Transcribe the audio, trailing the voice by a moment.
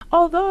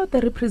Although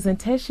the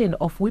representation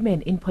of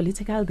women in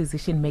political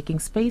decision-making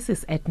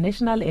spaces at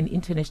national and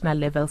international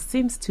levels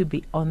seems to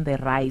be on the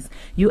rise,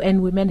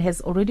 UN Women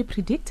has already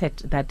predicted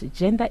that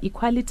gender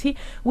equality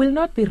will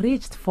not be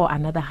reached for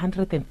another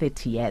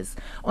 130 years.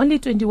 Only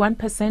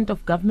 21%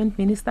 of government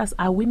ministers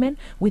are women,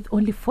 with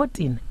only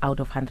 14 out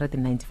of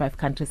 195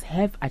 countries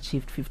have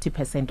achieved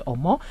 50% or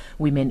more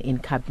women in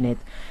cabinet.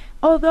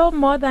 Although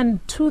more than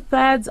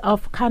 2/3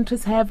 of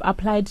countries have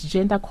applied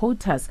gender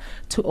quotas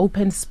to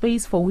open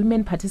space for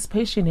women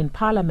participation in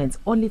parliaments,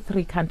 only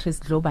 3 countries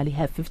globally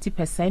have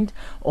 50%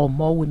 or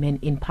more women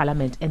in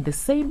parliament, and the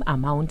same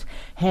amount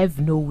have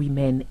no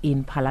women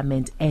in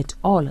parliament at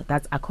all.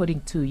 That's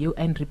according to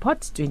UN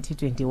Report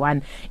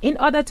 2021. In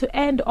order to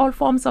end all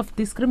forms of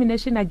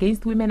discrimination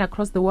against women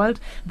across the world,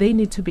 they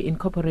need to be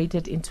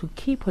incorporated into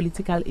key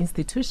political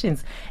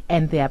institutions,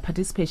 and their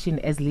participation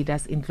as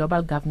leaders in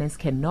global governance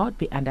cannot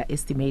be underestimated.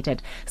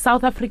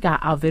 South Africa,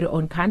 our very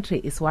own country,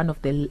 is one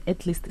of the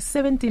at least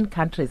 17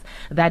 countries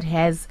that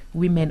has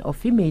women or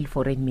female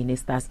foreign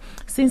ministers.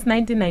 Since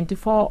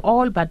 1994,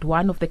 all but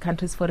one of the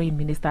country's foreign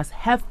ministers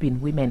have been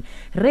women.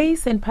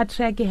 Race and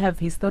patriarchy have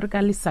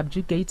historically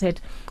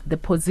subjugated the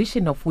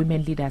position of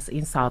women leaders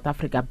in South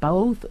Africa.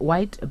 Both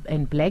white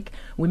and black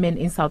women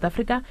in South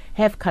Africa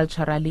have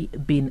culturally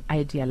been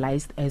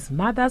idealized as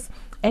mothers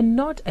and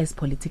not as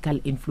political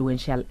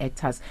influential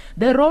actors.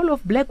 The role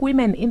of black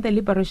women in the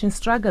liberation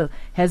struggle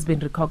has been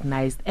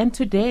recognized, and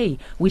today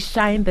we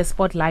shine the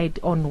spotlight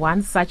on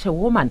one such a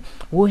woman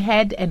who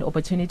had an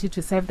opportunity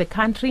to serve the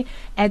country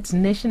at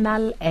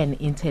national and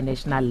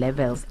international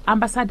levels.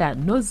 Ambassador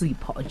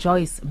Nozipho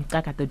Joyce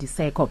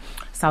Mxakato-Diseko,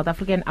 South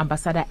African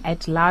Ambassador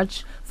at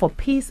Large for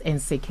Peace and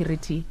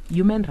Security,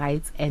 Human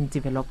Rights and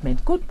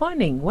Development. Good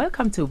morning.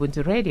 Welcome to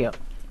Ubuntu Radio.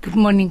 Good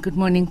morning,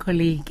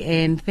 colleague,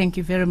 and thank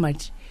you very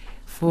much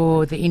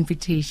for the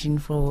invitation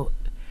for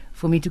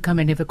me to come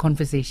and have a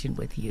conversation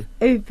with you.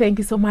 Thank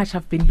you so much.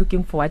 I've been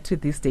looking forward to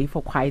this day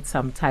for quite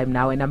some time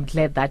now, and I'm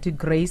glad that you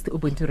graced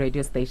Ubuntu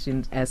Radio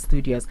Station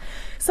studios.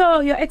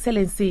 So, Your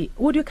Excellency,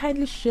 would you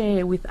kindly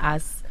share with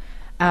us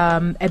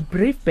a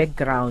brief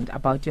background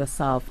about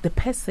yourself, the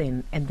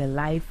person and the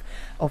life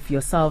of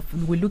yourself?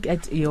 We look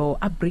at your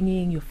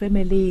upbringing, your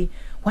family,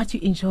 what you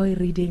enjoy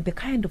reading, the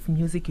kind of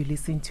music you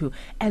listen to,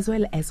 as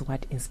well as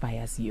what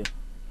inspires you.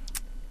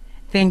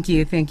 Thank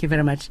you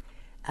very much.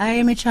 I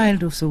am a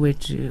child of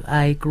Soweto.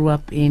 I grew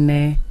up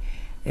in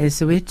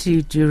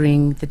Soweto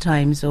during the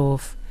times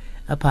of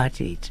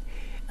apartheid.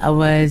 I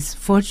was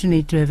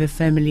fortunate to have a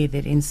family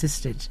that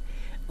insisted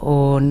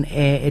on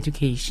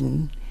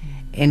education,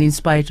 and in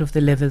spite of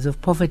the levels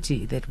of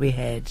poverty that we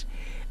had,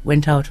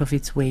 went out of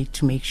its way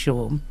to make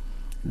sure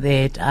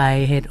that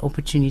I had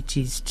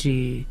opportunities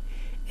to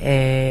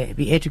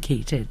be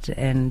educated.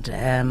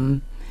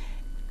 And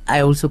I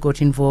also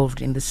got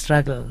involved in the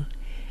struggle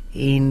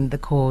in the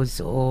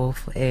course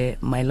of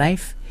my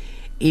life.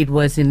 It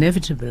was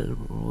inevitable.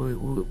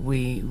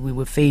 We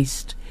were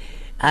faced,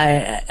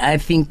 I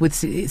think,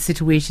 with a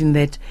situation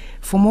that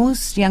for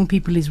most young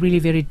people is really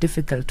very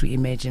difficult to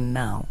imagine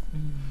now.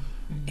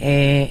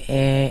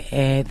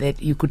 That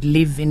you could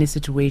live in a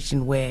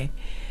situation where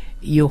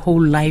your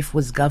whole life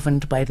was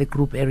governed by the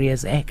Group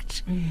Areas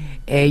Act.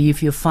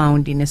 If you're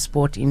found in a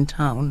spot in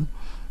town,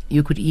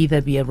 you could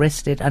either be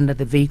arrested under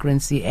the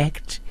Vagrancy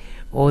Act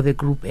or the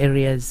Group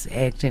Areas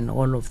Act and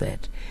all of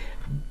that.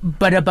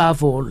 But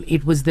above all,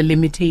 it was the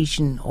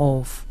limitation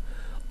of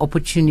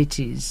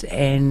opportunities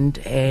and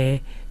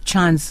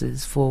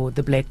chances for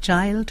the black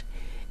child,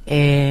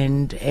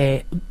 and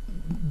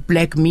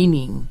black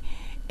meaning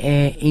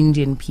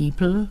Indian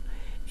people,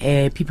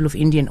 people of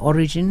Indian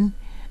origin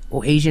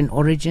or Asian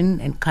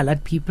origin, and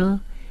colored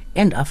people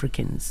and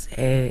Africans,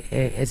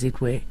 as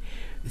it were,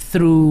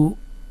 through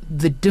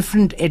the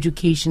different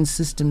education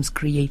systems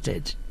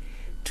created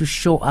to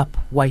show up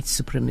white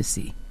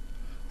supremacy.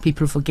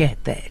 People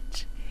forget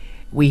that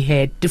we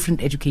had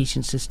different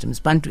education systems,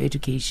 Bantu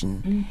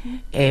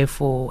education,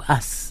 for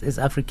us as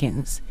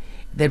Africans,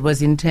 that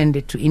was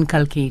intended to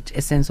inculcate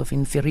a sense of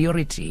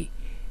inferiority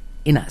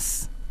in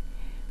us.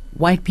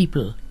 White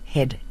people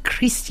had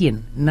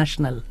Christian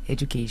national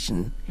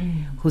education,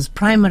 whose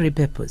primary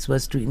purpose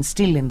was to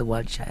instill in the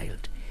white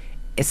child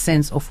a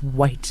sense of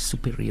white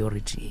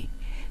superiority.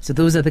 So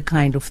those are the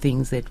kind of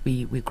things that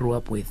we grew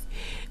up with.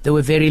 There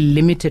were very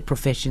limited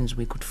professions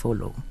we could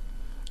follow.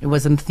 It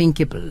was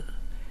unthinkable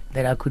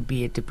that I could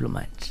be a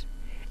diplomat.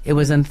 It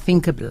was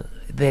unthinkable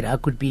that I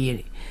could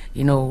be,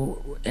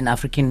 an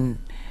African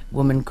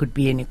woman could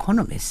be an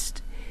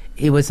economist.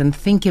 It was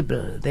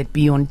unthinkable that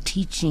beyond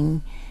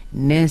teaching,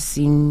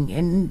 nursing,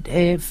 and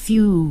a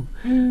few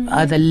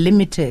other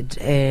limited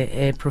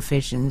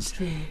professions,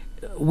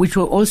 which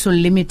were also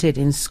limited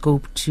in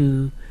scope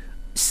to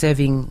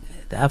serving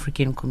the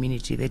African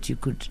community, that you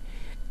could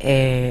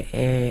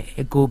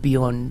go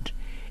beyond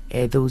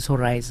those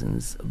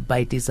horizons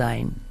by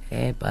design.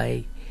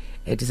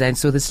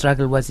 So the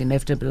struggle was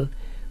inevitable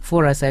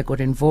for us. I got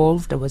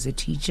involved. I was a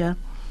teacher.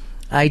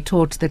 I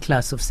taught the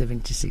class of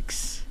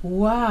 76.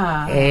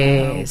 Wow.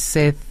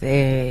 Seth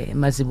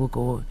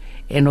Mazibuko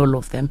and all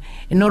of them.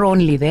 And not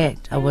only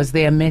that, I was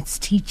their maths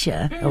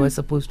teacher. I was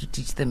supposed to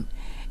teach them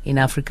in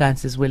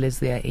Afrikaans as well as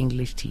their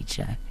English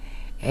teacher.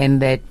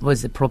 And that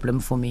was a problem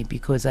for me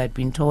because I'd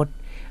been taught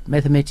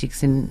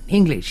mathematics in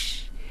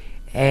English.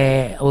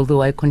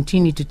 Although I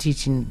continued to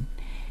teach in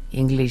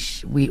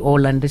English, we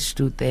all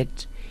understood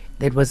that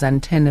that was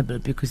untenable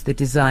because the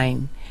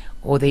design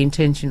or the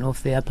intention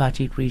of the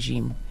apartheid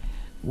regime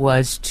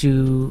was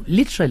to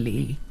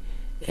literally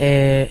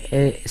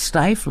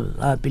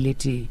stifle our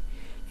ability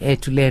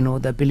to learn, or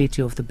the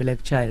ability of the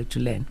black child to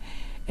learn.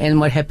 And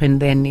what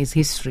happened then is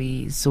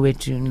history.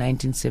 Soweto in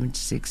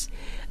 1976.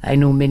 I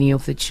know many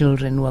of the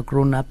children who are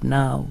grown up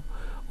now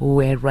who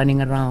were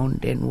running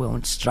around and were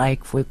on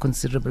strike for a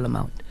considerable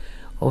amount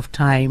of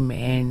time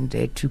and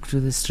took to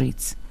the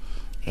streets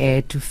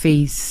to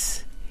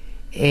face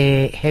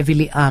a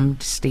heavily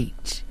armed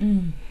state.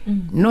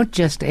 Not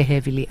just a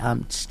heavily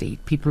armed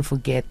state. People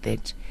forget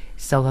that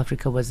South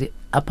Africa was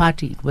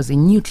apartheid was a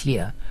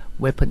nuclear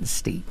weapon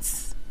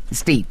state.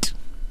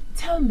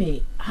 Tell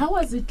me, how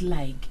was it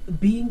like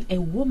being a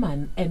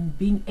woman and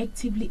being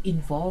actively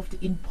involved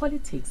in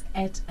politics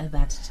at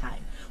that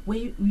time? Were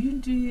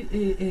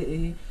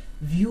you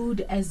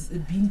viewed as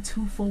being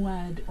too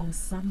forward or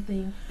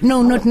something?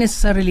 No, not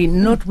necessarily,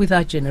 not with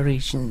our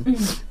generation.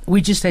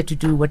 We just had to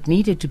do what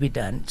needed to be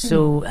done.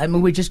 So, I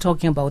mean, we were just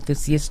talking about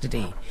this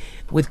yesterday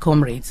with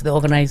comrades, the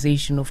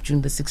organization of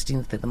June the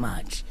 16th of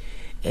March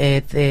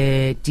at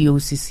the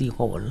DOCC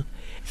hall.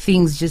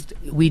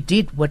 We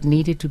did what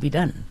needed to be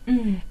done.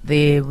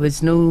 There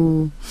was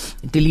no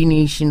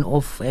delineation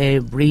of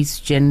race,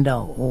 gender,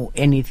 or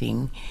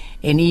anything.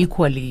 And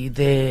equally,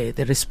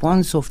 the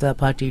response of the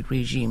apartheid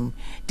regime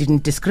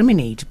didn't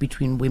discriminate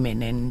between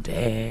women and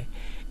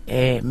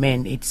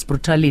men. Its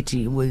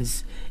brutality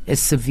was as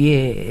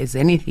severe as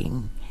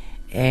anything.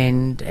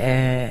 And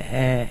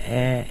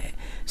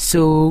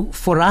so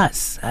for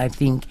us, I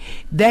think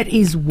that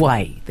is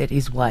why.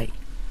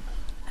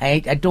 I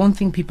don't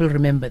think people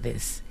remember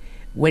this.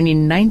 When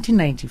in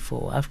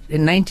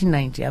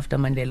 1990, after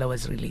Mandela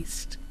was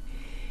released,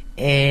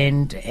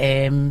 and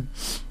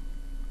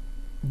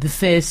the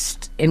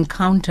first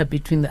encounter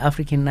between the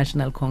African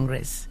National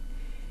Congress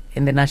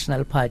and the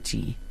National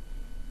Party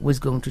was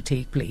going to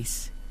take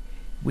place,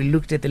 we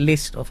looked at the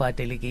list of our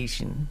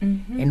delegation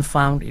and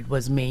found it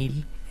was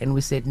male, and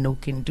we said no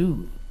can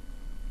do.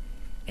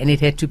 And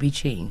it had to be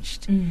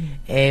changed.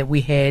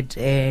 We had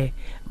the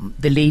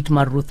late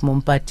Maruth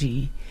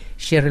Mompati,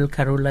 Cheryl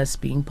Carolas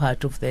being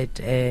part of that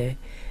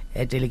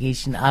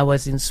delegation. I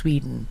was in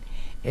Sweden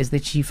as the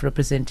chief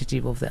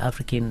representative of the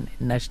African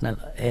National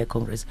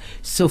Congress.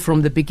 So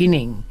from the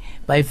beginning,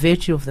 by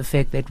virtue of the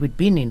fact that we'd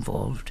been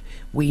involved,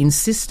 we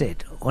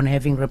insisted on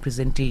having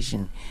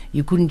representation.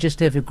 You couldn't just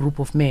have a group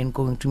of men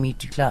going to meet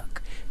de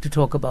Klerk to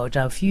talk about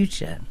our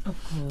future.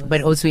 Of course.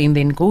 But also in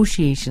the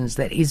negotiations.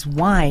 That is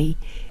why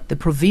the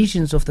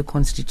provisions of the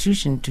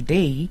Constitution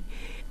today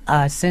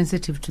are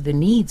sensitive to the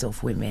needs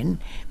of women,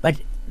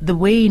 but the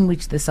way in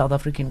which the South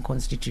African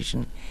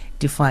Constitution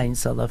defines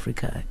South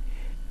Africa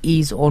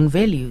is on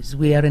values.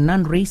 We are a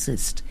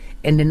non-racist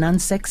and a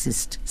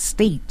non-sexist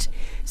state.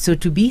 So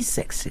to be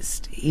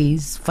sexist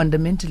is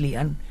fundamentally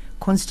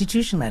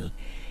unconstitutional.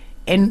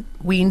 And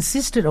we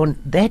insisted on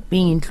that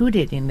being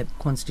included in the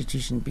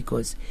Constitution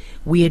because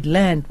we had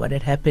learned what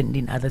had happened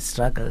in other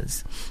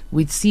struggles.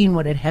 We'd seen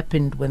what had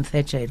happened when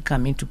Thatcher had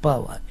come into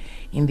power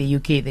in the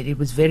UK, that it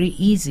was very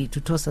easy to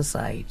toss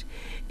aside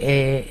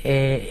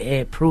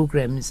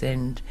programs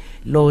and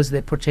laws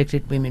that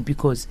protected women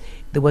because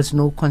there was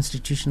no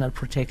constitutional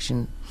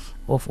protection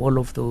of all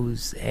of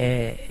those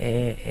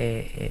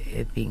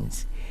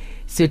things.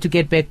 So to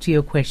get back to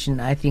your question,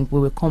 I think we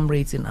were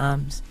comrades in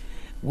arms.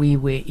 We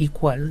were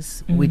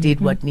equals. We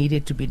did what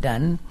needed to be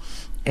done,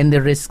 and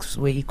the risks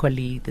were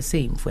equally the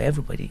same for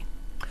everybody.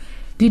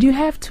 Did you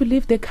have to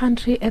leave the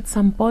country at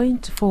some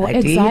point for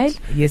exile? Did.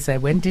 Yes, I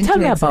went into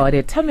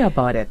exile. Tell me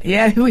about it.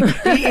 Yeah,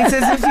 it's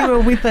as if you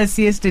were with us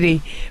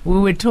yesterday. We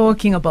were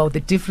talking about the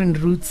different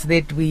routes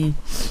that we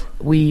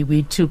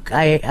took.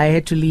 I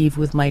had to leave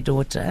with my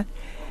daughter,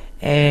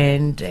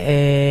 and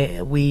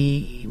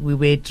we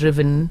were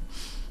driven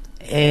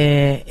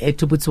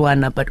to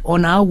Botswana. But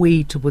on our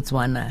way to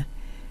Botswana,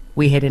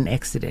 we had an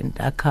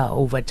accident. Our car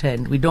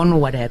overturned. We don't know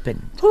what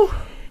happened.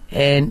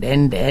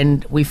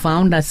 And we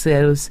found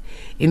ourselves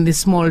in the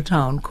small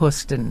town,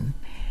 Coston,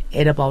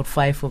 at about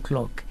 5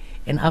 o'clock.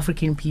 And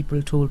African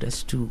people told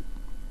us to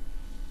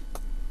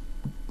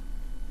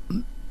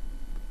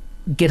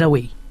get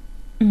away.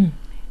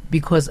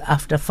 Because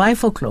after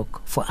 5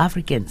 o'clock, for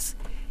Africans,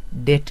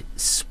 that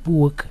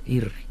spook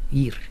hier.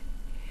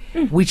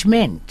 Which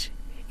meant,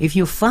 if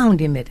you're found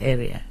in that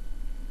area,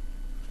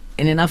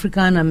 and an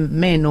Afrikaner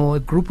man or a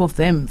group of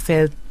them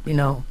felt, they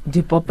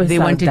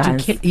wanted to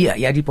kill.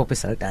 Yeah, die poppe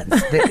sal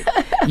dance.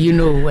 You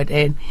know what?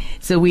 And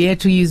so we had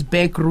to use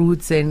back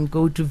routes and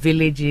go to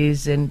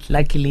villages. And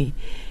luckily,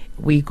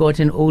 we got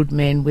an old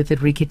man with a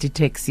rickety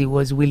taxi who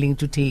was willing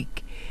to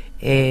take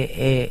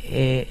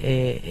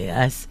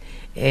us.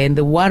 And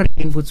the worry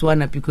in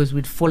Botswana, because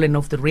we'd fallen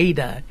off the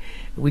radar,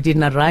 we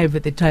didn't arrive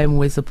at the time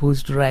we were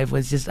supposed to arrive,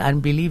 was just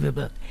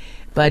unbelievable.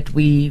 But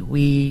we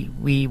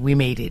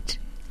made it.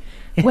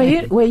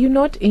 Were you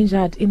not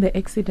injured in the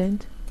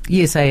accident?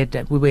 Yes, I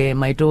had.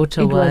 My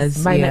daughter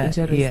was minor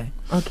injuries. Yeah.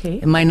 Okay.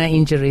 Minor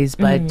injuries,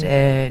 but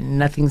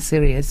nothing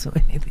serious or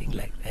anything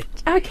like that.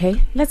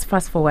 Okay, let's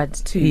fast forward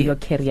to your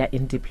career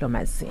in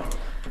diplomacy.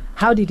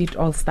 How did it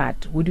all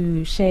start? Would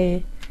you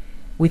share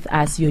with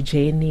us your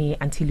journey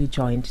until you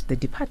joined the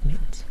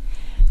department?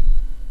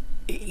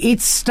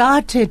 It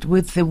started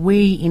with the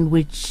way in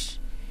which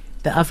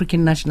the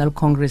African National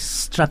Congress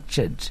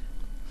structured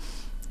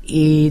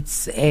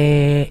its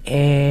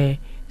a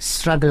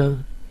struggle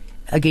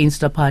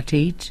against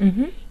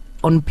apartheid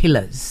on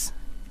pillars.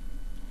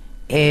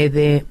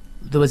 There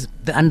was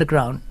the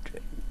underground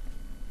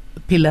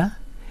pillar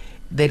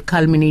that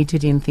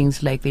culminated in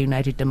things like the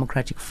United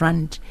Democratic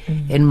Front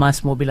and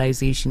mass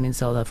mobilization in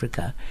South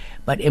Africa.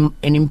 But an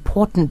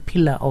important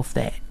pillar of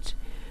that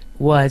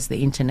was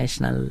the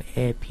international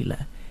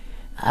pillar.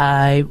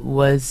 I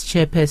was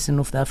chairperson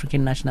of the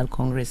African National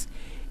Congress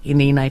in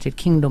the United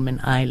Kingdom and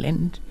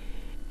Ireland.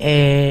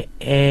 And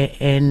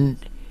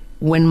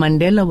when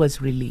Mandela was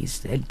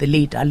released,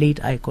 our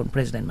late icon,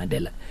 President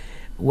Mandela,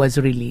 was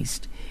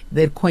released,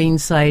 that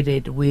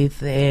coincided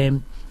with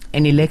an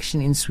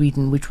election in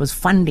Sweden which was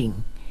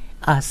funding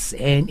us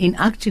and in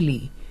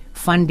actually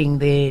funding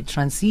the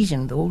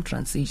transition, the whole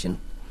transition.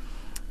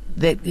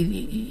 That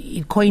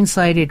it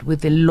coincided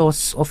with the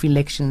loss of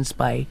elections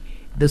by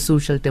the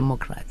Social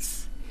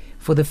Democrats.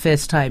 For the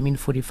first time in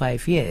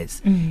 45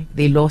 years,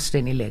 they lost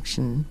an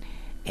election,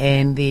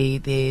 and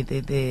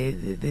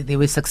they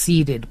were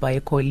succeeded by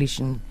a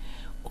coalition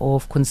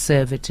of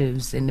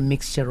conservatives and a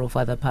mixture of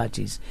other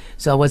parties.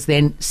 So I was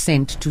then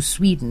sent to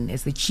Sweden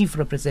as the chief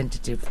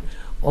representative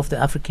of the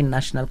African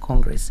National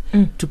Congress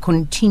to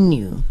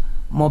continue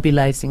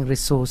mobilizing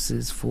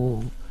resources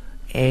for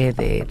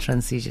the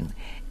transition.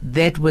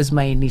 That was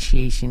my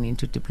initiation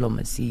into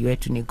diplomacy. You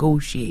had to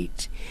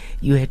negotiate,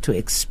 you had to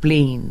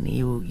explain,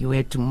 you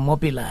had to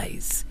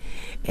mobilize,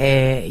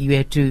 you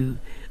had to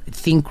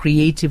think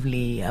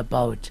creatively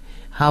about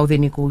how the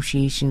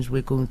negotiations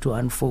were going to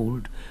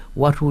unfold,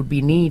 what would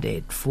be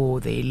needed for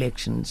the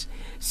elections.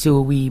 So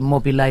we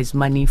mobilized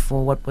money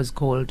for what was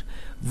called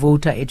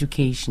voter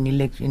education,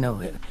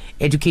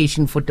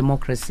 education for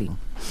democracy,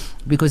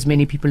 because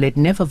many people had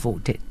never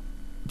voted.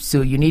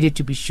 So you needed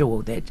to be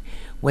sure that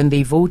when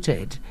they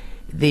voted,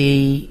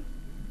 they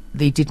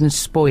didn't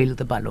spoil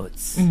the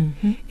ballots.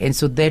 And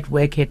so that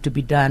work had to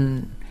be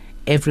done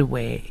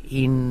everywhere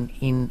in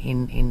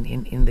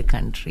the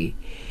country.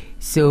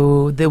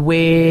 So there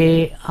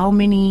were how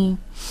many?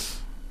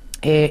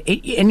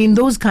 And in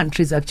those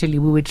countries, actually,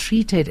 we were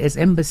treated as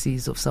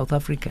embassies of South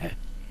Africa.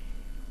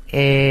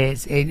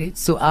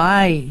 So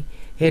I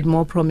had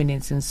more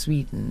prominence in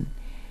Sweden.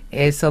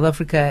 South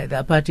Africa,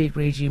 the apartheid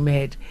regime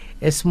had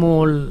a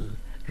small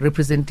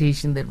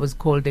representation that was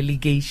called a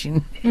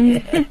legation.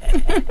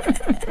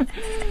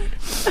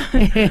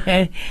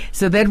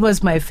 So that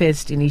was my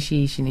first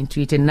initiation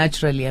into it. And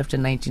naturally, after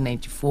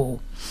 1994,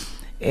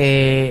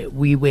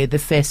 we were the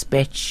first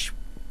batch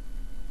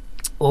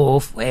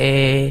of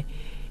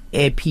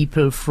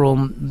people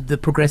from the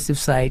progressive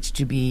side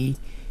to be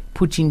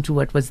put into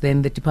what was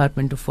then the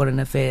Department of Foreign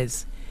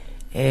Affairs,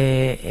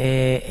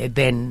 to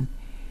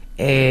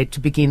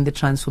begin the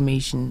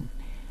transformation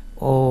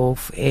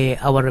of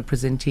our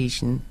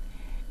representation,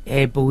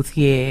 both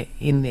here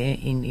in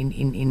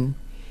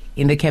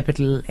the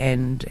capital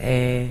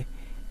and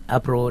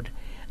abroad.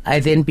 I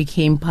then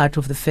became part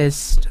of the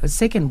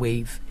second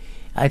wave,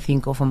 I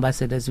think, of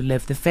ambassadors who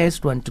left. The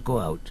first one to go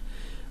out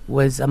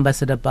was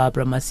Ambassador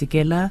Barbara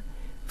Masekela,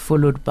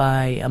 followed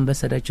by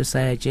Ambassador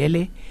Josiah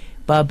Jele.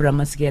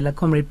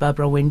 Comrade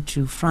Barbara went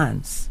to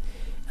France.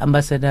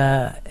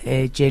 Ambassador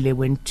Jele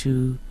went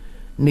to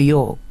New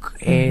York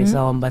as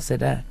our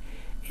ambassador.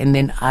 And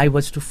then I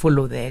was to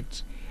follow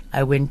that.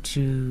 I went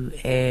to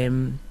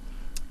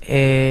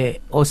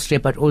Austria,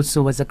 but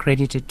also was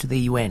accredited to the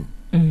UN,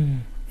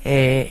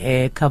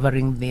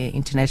 covering the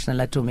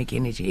International Atomic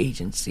Energy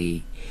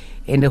Agency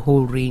and a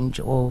whole range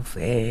of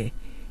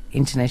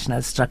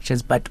international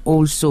structures, but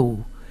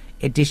also,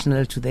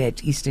 additional to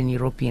that, Eastern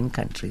European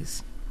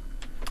countries.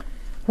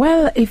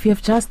 Well, if you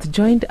have just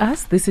joined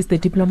us, this is The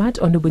Diplomat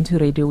on Ubuntu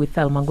Radio with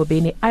Thelma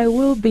Ngobeni. I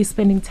will be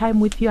spending time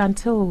with you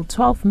until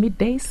 12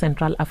 midday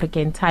Central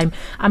African time.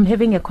 I'm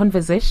having a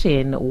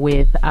conversation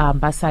with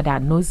Ambassador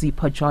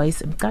Nozipho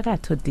Joyce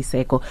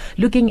Mxakato-Diseko,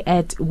 looking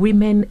at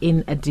women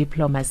in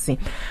diplomacy.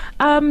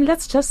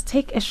 Let's just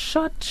take a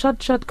short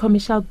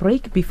commercial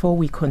break before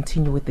we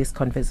continue with this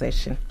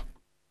conversation.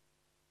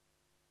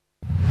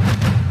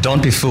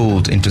 Don't be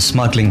fooled into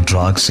smuggling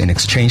drugs in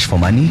exchange for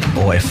money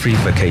or a free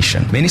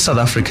vacation. Many South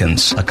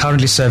Africans are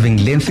currently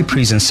serving lengthy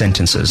prison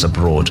sentences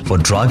abroad for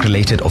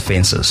drug-related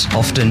offences,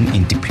 often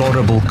in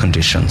deplorable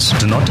conditions.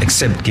 Do not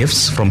accept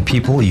gifts from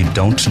people you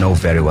don't know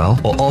very well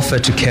or offer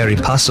to carry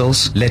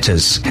parcels,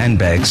 letters,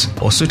 handbags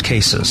or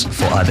suitcases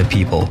for other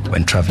people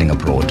when travelling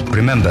abroad.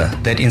 Remember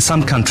that in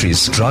some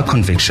countries, drug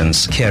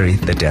convictions carry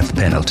the death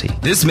penalty.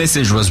 This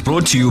message was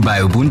brought to you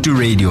by Ubuntu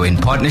Radio in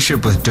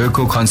partnership with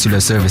Durko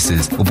Consular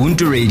Services.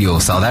 Ubuntu Radio,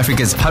 South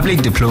Africa's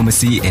public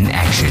diplomacy in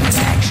action.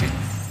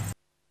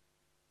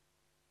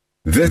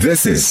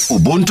 This is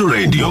Ubuntu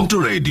Radio.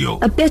 Ubuntu Radio.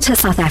 A better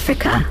South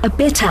Africa, a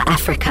better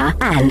Africa,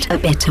 and a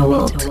better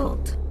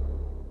world.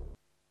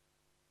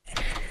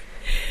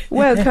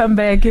 Welcome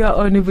back. You're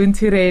on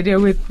Ubuntu Radio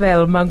with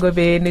Thelma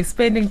Ngobeni,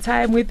 spending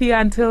time with you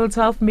until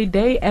 12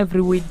 midday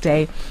every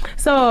weekday.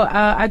 So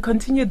I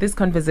continue this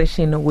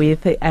conversation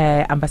with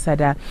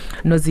Ambassador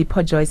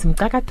Nozipho Joyce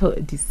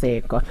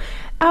Mxakato-Diseko.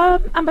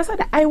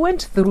 Ambassador, I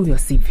went through your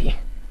CV.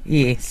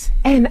 Yes.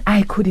 And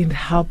I couldn't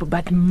help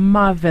but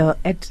marvel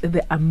at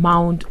the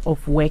amount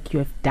of work you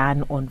have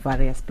done on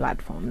various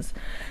platforms.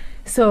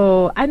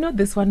 So I know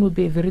this one will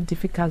be a very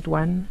difficult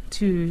one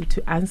to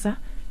answer,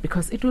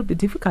 because it will be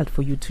difficult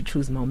for you to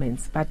choose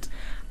moments. But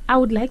I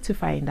would like to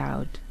find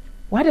out,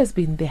 what has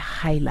been the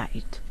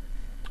highlight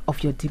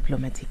of your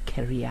diplomatic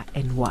career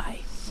and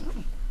why?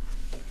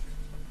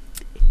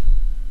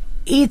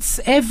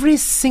 It's every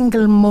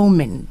single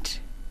moment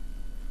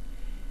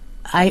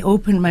I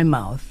open my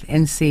mouth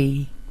and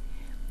say,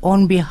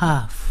 on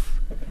behalf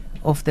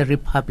of the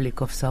Republic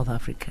of South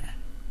Africa.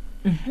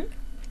 Mm-hmm.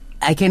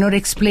 I cannot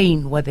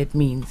explain what that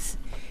means.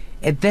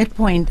 At that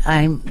point,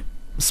 I'm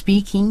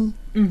speaking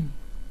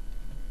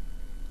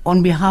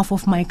on behalf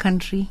of my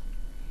country,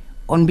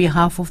 on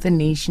behalf of the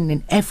nation,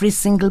 and every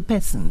single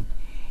person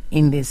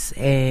in this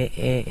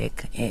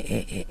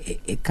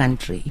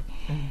country.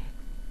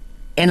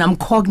 And I'm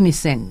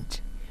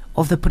cognizant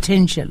of the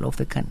potential of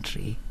the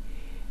country,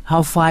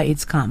 how far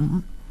it's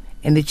come,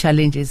 and the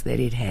challenges that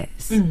it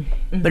has.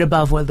 But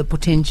above all, the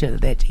potential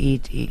that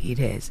it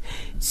has.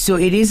 So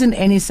it isn't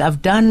any...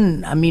 I've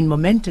done,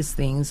 momentous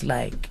things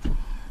like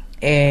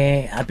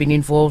I've been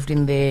involved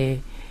in the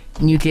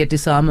nuclear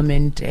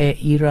disarmament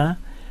era,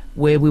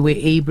 where we were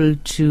able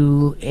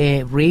to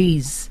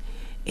raise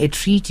a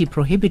treaty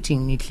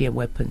prohibiting nuclear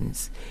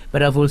weapons.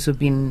 But I've also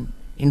been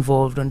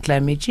involved on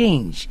climate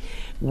change,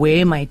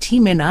 where my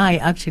team and I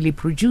actually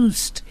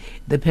produced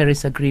the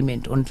Paris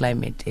Agreement on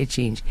climate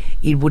change.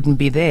 It wouldn't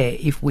be there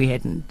if we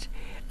hadn't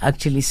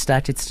actually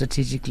started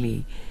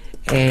strategically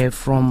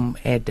from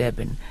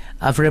Durban.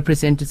 I've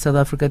represented South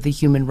Africa at the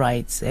Human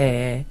Rights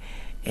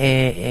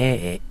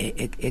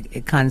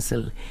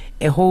Council,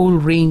 a whole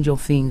range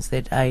of things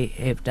that I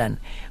have done.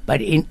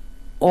 But in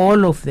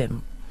all of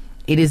them,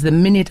 it is the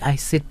minute I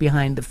sit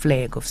behind the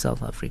flag of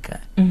South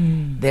Africa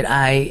that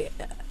I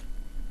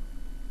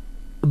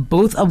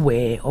both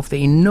aware of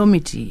the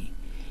enormity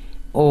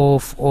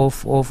of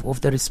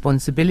the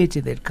responsibility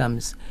that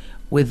comes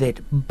with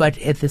it, but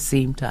at the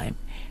same time,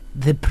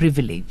 the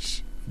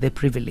privilege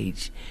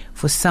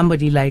for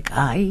somebody like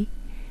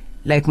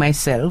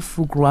myself,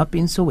 who grew up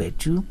in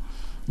Soweto,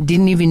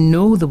 didn't even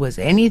know there was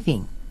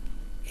anything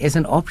as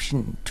an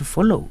option to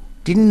follow.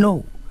 Didn't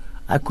know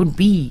I could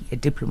be a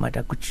diplomat.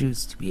 I could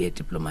choose to be a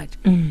diplomat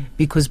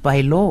because by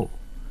law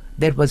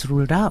that was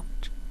ruled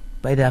out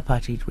by the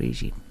apartheid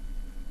regime.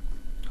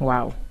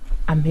 Wow,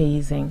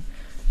 amazing.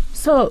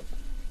 So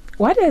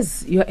what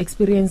has your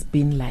experience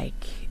been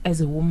like as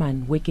a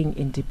woman working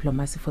in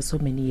diplomacy for so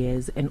many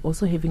years, and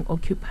also having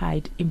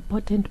occupied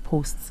important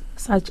posts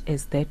such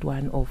as that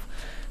one of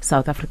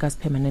South Africa's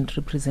permanent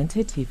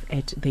representative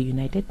at the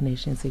United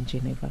Nations in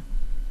Geneva?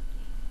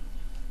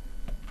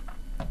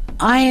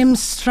 I am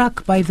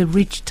struck by the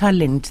rich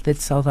talent that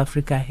South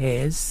Africa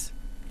has,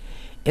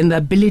 and the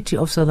ability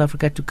of South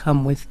Africa to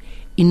come with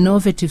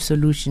innovative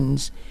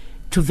solutions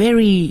to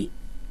very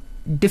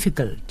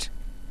difficult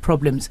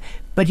problems.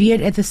 But yet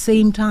at the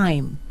same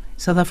time,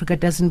 South Africa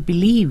doesn't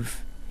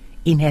believe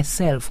in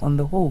herself on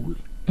the whole.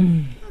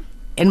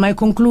 And my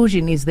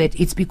conclusion is that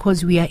it's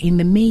because we are in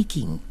the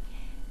making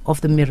of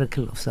the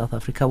miracle of South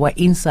Africa. We're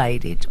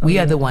inside it. We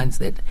are the ones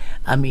that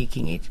are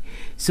making it.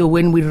 So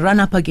when we run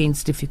up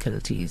against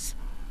difficulties,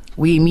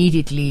 we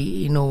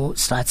immediately,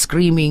 start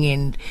screaming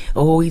and,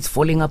 it's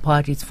falling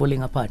apart, it's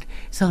falling apart.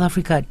 South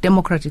Africa,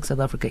 democratic South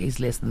Africa,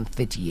 is less than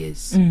 30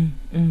 years.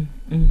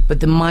 But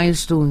the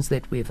milestones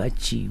that we've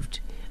achieved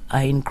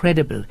are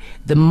incredible.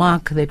 The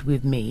mark that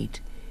we've made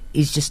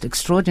is just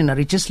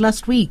extraordinary. Just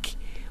last week,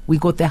 we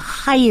got the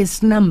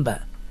highest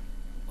number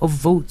of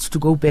votes to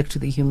go back to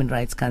the Human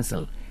Rights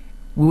Council.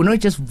 We were not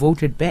just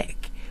voted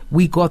back.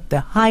 We got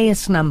the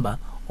highest number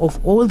of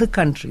all the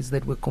countries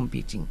that were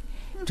competing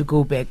to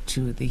go back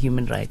to the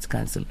Human Rights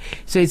Council.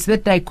 So it's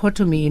that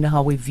dichotomy in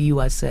how we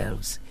view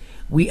ourselves.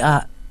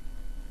 I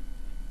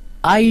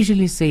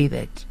usually say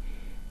that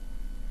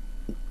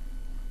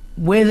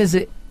where there's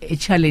a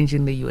challenge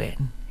in the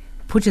UN,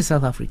 put a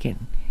South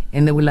African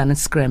and they will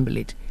unscramble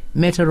it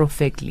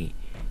matter-of-factly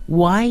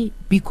Why?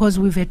 Because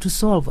we've had to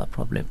solve our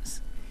problems.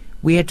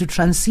 We had to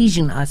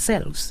transition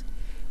ourselves.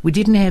 We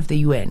didn't have the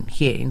UN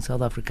here in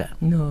South Africa.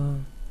 No.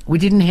 We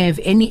didn't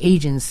have any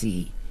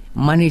agency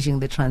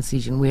managing the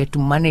transition. We had to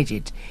manage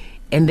it.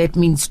 And that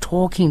means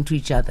talking to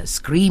each other,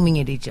 screaming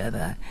at each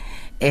other,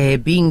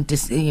 being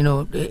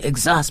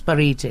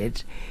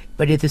exasperated,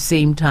 but at the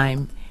same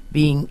time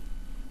being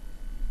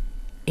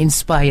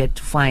inspired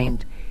to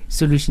find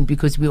solution,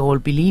 because we all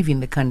believe in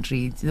the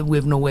country. We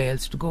have nowhere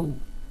else to go.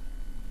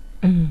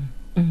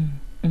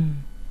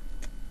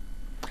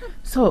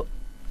 So,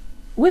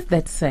 with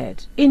that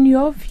said, in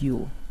your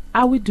view,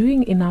 are we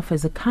doing enough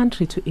as a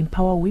country to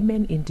empower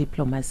women in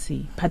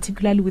diplomacy,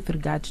 particularly with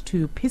regard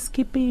to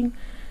peacekeeping,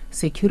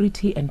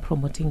 security, and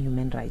promoting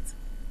human rights?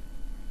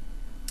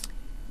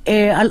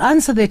 I'll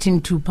answer that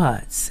in two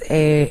parts,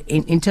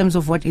 in terms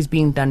of what is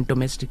being done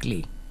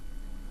domestically,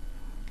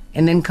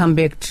 and then come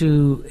back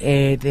to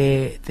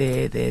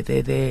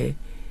the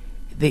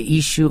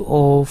issue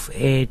of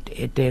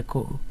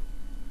DIPLOMACY,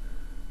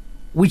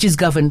 which is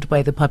governed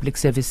by the Public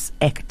Service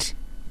Act,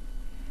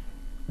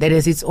 that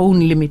has its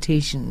own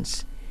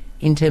limitations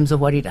in terms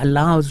of what it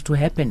allows to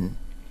happen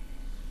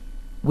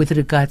with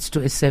regards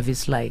to a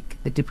service like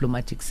the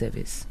diplomatic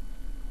service.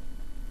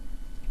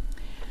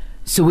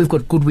 So we've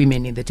got good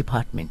women in the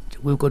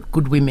department. We've got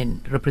good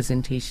women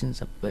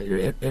representatives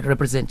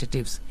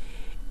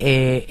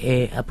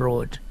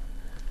abroad.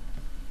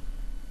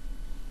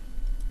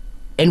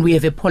 And we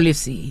have a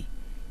policy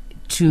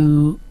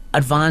to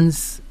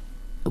advance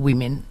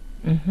women,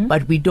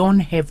 but we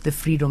don't have the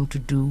freedom to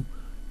do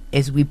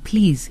as we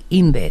please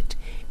in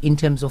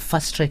terms of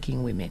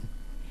fast-tracking women,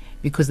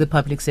 because the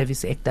Public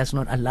Service Act does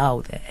not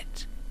allow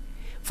that.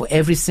 For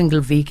every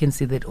single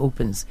vacancy that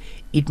opens,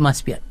 it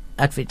must be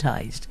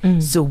advertised.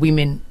 So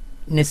women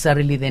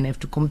necessarily then have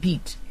to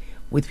compete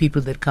with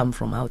people that come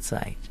from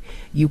outside.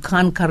 You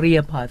can't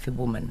career path a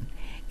woman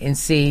and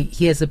say,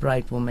 here's a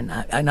bright woman.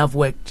 And I've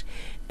worked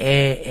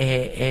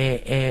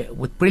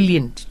with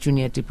brilliant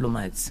junior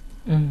diplomats.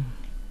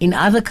 In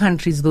other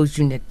countries, those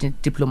junior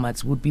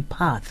diplomats would be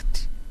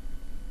pathed.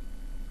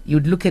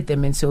 You'd look at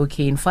them and say,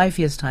 okay, in 5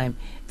 years' time,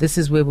 this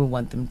is where we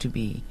want them to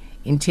be.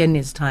 In 10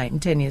 years' time,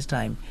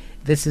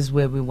 this is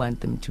where we want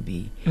them to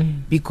be.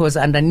 Because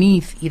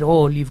underneath it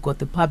all, you've got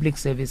the Public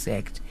Service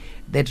Act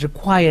that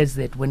requires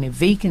that when a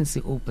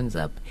vacancy opens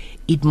up,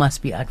 it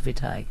must be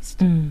advertised.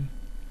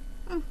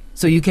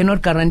 So you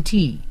cannot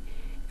guarantee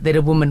that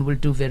a woman will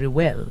do very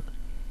well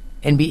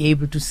and be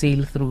able to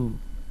sail through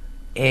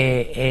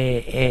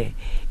that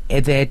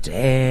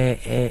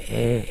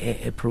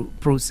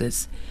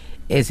process,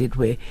 as it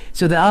were.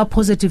 So there are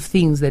positive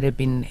things that have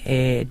been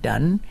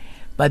done,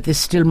 but there's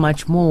still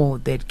much more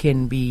that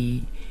can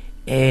be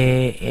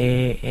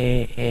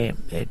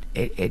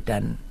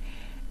done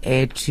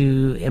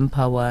to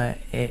empower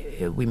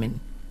women.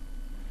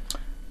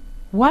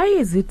 Why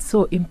is it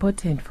so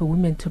important for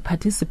women to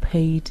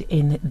participate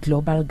in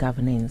global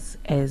governance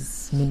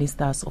as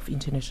ministers of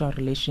international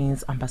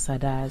relations,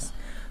 ambassadors,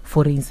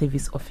 foreign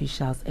service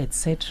officials,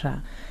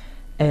 etc.,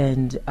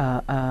 and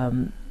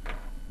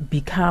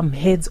become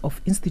heads of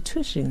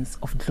institutions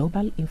of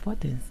global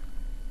importance?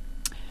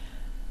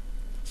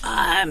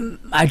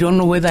 I don't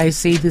know whether I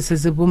say this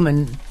as a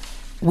woman.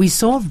 We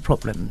solve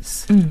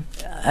problems.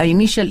 Our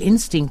initial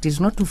instinct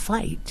is not to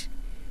fight,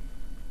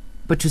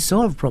 but to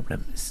solve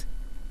problems.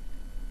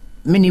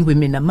 Many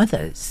women are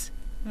mothers.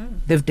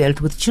 They've dealt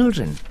with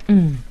children,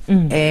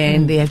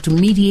 and they have to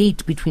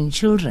mediate between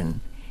children.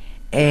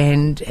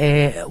 And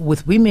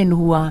with women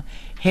who are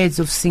heads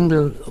of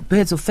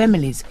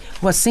families,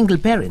 who are single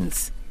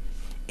parents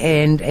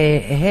and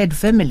head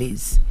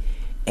families,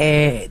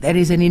 that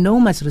is an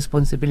enormous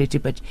responsibility.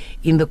 But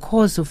in the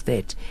course of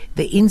that,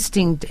 the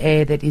instinct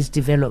that is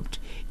developed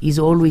is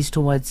always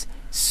towards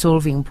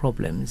solving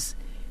problems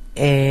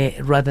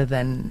rather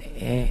than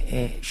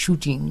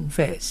shooting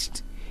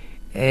first.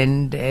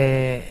 And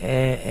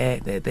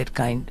that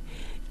kind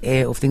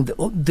of thing.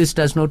 This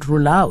does not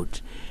rule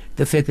out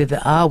the fact that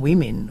there are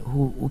women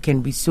who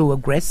can be so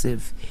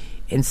aggressive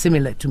and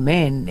similar to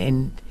men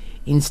and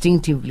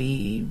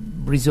instinctively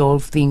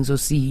resolve things or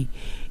see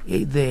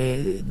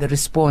the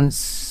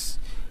response,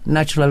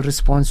 natural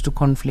response to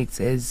conflicts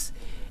as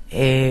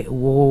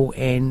war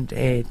and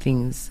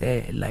things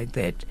like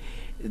that.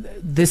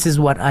 This is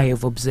what I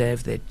have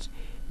observed, that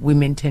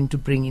women tend to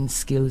bring in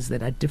skills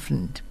that are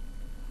different,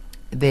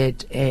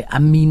 that are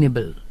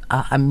amenable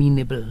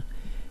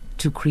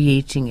to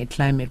creating a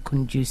climate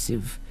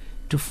conducive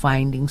to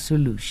finding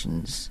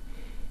solutions,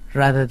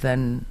 rather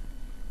than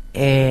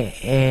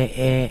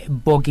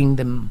bogging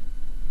them,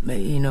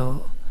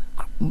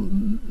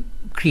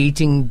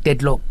 creating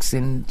deadlocks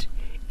and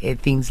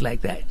things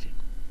like that.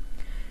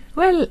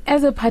 Well,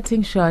 as a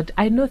parting shot,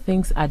 I know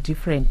things are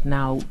different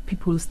now.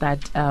 People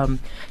start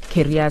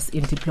careers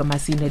in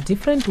diplomacy in a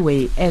different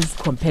way as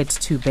compared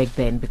to back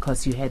then,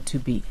 because you had to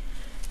be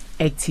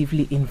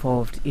actively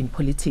involved in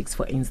politics,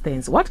 for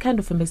instance. What kind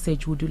of a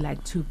message would you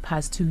like to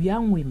pass to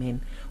young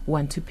women who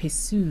want to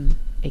pursue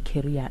a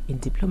career in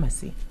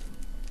diplomacy?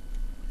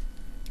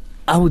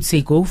 I would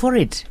say go for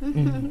it.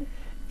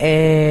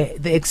 The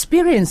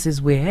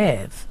experiences we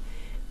have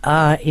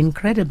are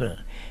incredible.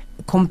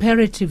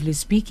 Comparatively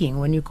speaking,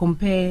 when you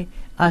compare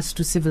us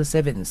to civil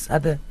servants,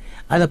 other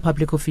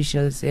public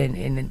officials,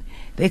 and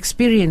the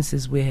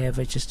experiences we have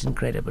are just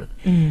incredible.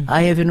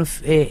 I have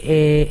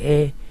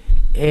a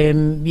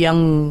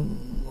young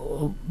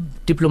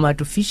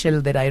diplomat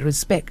official that I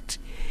respect,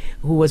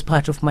 who was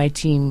part of my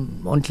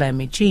team on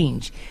climate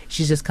change.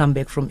 She's just come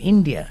back from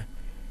India,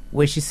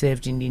 where she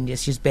served in India.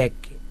 She's back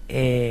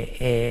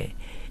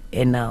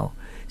now.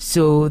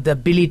 So the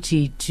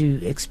ability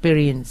to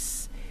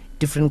experience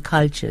different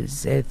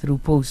cultures through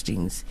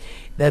postings,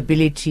 the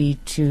ability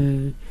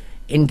to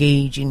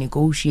engage in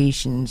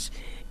negotiations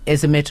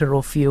as a matter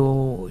of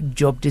your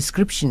job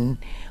description,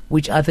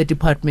 which other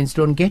departments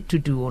don't get to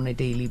do on a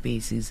daily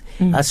basis.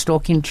 Our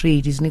stock in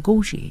trade is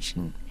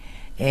negotiation,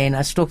 and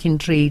our stock in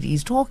trade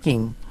is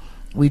talking.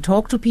 We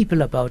talk to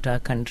people about our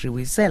country.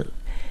 We sell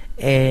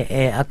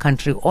our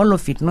country, all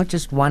of it, not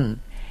just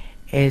one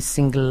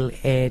single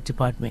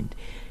department.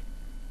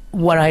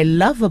 What I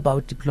love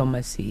about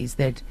diplomacy is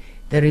that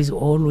there is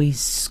always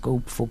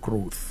scope for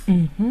growth.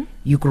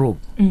 You grow.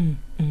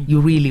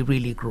 You really,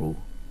 really grow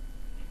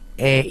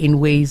in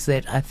ways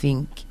that I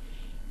think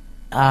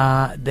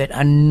that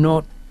are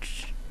not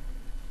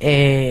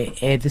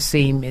the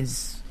same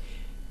as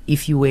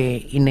if you were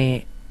in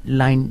a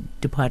line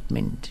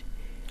department,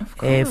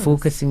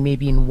 focusing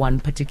maybe in one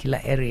particular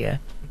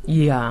area.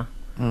 Yeah.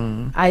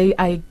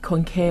 I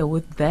concur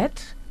with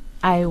that.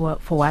 I,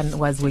 for one,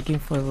 was working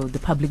for the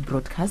public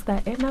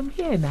broadcaster, and I'm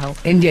here now.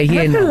 And you're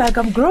here I feel like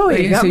I'm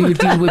growing. So you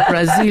deal with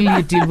Brazil,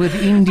 you deal with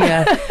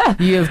India,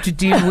 you have to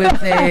deal with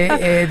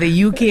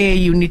the UK,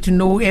 you need to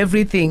know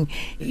everything.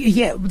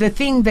 Yeah, the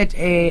thing that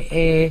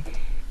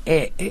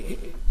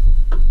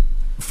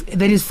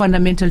that is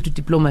fundamental to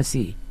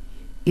diplomacy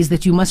is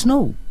that you must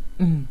know.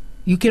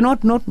 You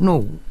cannot not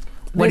know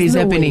what is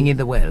happening in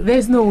the world.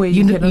 There's no way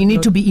you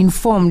need to be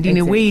informed in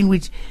a way in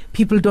which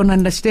people don't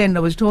understand.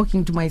 I was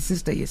talking to my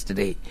sister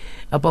yesterday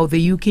about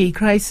the UK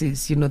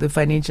crisis, the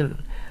financial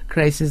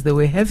crisis that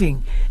we're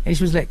having. And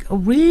she was like, oh,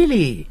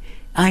 really?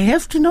 I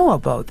have to know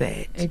about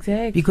that.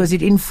 Exactly. Because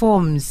it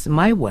informs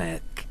my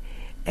work.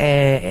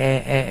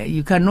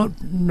 You cannot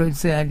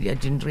say, I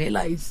didn't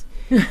realize.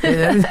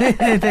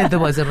 There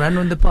was a run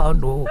on the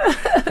pound.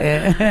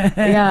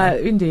 Yeah,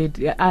 indeed.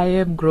 Yeah, I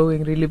am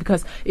growing really,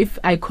 because if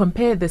I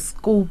compare the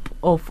scope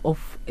of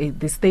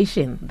the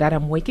station that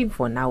I'm working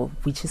for now,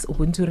 which is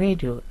Ubuntu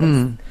Radio,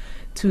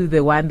 to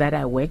the one that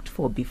I worked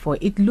for before,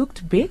 it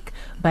looked big,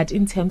 but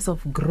in terms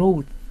of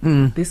growth,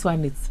 this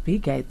one is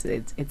bigger.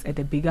 It's at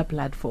a bigger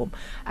platform.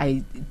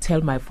 I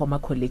tell my former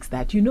colleagues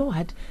that, you know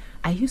what,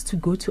 I used to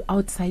go to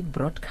outside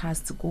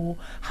broadcasts, go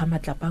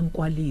Hamatlapang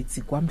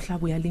Kwalitsi, go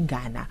Mhlabu ya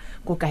Lingana,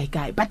 go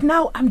Kai. But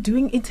now I'm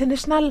doing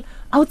international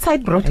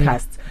outside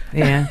broadcasts.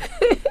 Yeah.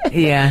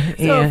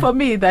 So for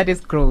me, that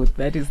is growth.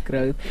 That is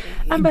growth.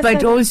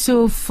 But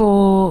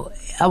also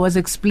I was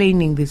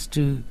explaining this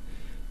to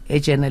a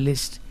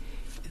journalist,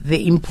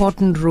 the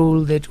important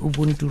role that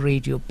Ubuntu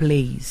Radio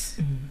plays.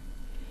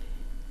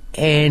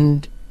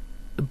 And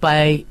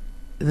by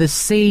the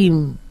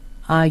same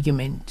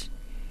argument,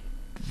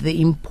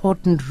 the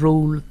important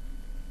role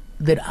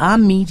that our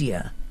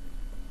media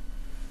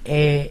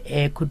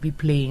could be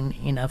playing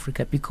in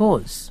Africa,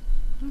 because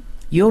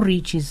your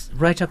reach is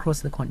right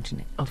across the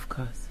continent. Of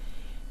course.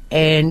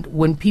 And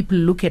when people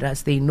look at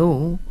us, they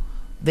know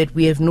that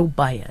we have no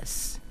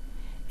bias.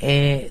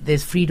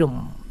 There's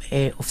freedom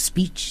of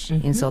speech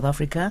in South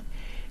Africa,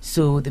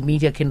 so the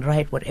media can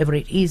write whatever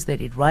it is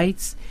that it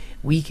writes.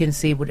 We can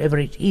say whatever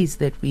it is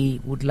that we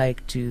would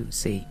like to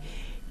say.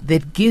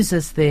 That gives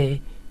us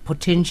the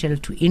potential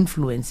to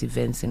influence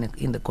events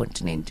in the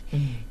continent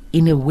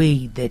in a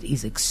way that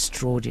is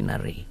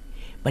extraordinary.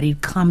 But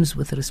it comes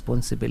with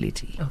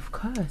responsibility. Of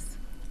course.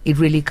 It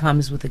really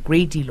comes with a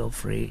great deal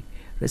of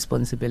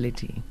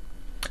responsibility.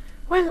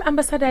 Well,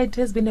 Ambassador, it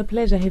has been a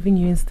pleasure having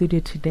you in studio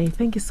today.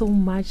 Thank you so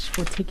much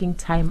for taking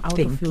time out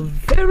of your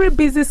very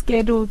busy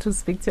schedule to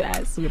speak to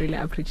us. We really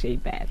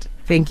appreciate that.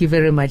 Thank you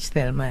very much,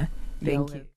 Thelma. Thank you.